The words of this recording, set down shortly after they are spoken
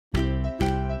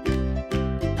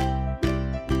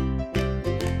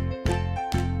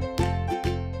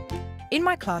In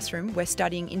my classroom, we're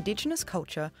studying Indigenous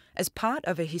culture as part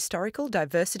of a historical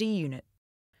diversity unit.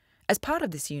 As part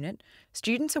of this unit,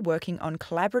 students are working on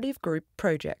collaborative group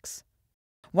projects.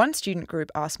 One student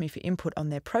group asked me for input on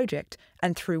their project,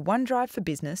 and through OneDrive for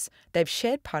Business, they've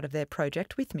shared part of their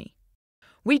project with me.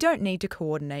 We don't need to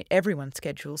coordinate everyone's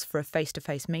schedules for a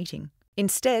face-to-face meeting.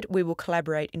 Instead, we will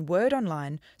collaborate in Word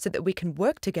Online so that we can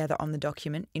work together on the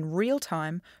document in real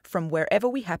time from wherever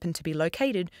we happen to be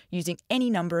located using any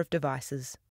number of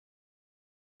devices.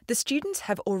 The students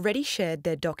have already shared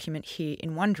their document here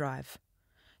in OneDrive.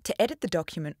 To edit the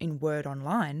document in Word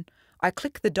Online, I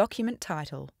click the document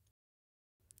title.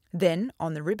 Then,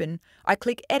 on the ribbon, I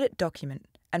click Edit Document,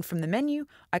 and from the menu,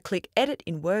 I click Edit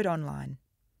in Word Online.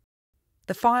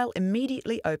 The file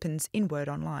immediately opens in Word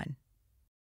Online.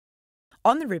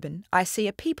 On the ribbon, I see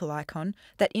a people icon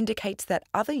that indicates that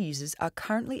other users are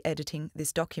currently editing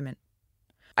this document.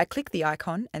 I click the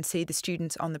icon and see the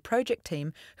students on the project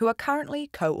team who are currently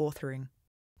co-authoring.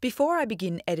 Before I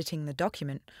begin editing the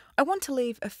document, I want to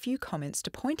leave a few comments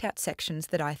to point out sections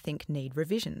that I think need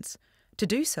revisions. To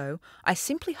do so, I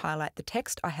simply highlight the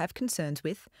text I have concerns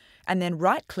with and then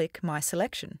right-click my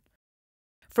selection.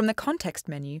 From the context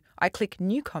menu, I click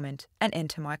New Comment and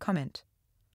enter my comment.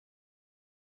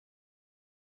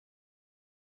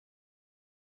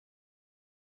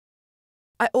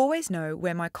 I always know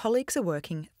where my colleagues are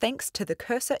working thanks to the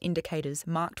cursor indicators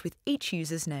marked with each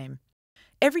user's name.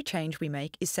 Every change we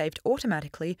make is saved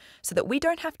automatically so that we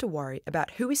don't have to worry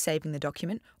about who is saving the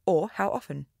document or how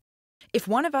often. If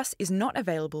one of us is not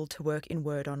available to work in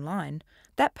Word Online,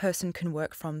 that person can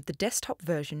work from the desktop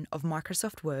version of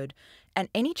Microsoft Word, and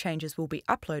any changes will be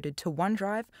uploaded to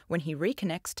OneDrive when he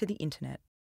reconnects to the internet.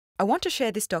 I want to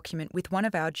share this document with one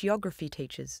of our geography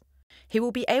teachers. He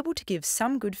will be able to give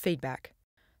some good feedback.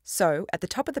 So, at the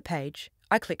top of the page,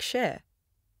 I click Share.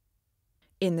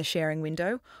 In the sharing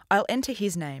window, I'll enter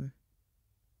his name.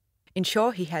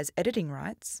 Ensure he has editing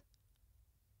rights.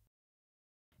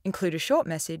 Include a short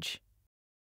message.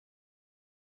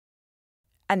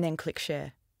 And then click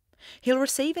Share. He'll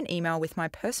receive an email with my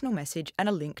personal message and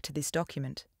a link to this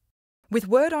document. With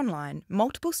Word Online,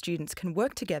 multiple students can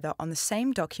work together on the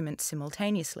same document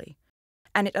simultaneously,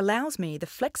 and it allows me the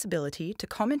flexibility to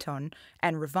comment on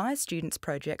and revise students'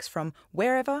 projects from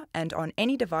wherever and on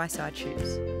any device I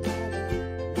choose.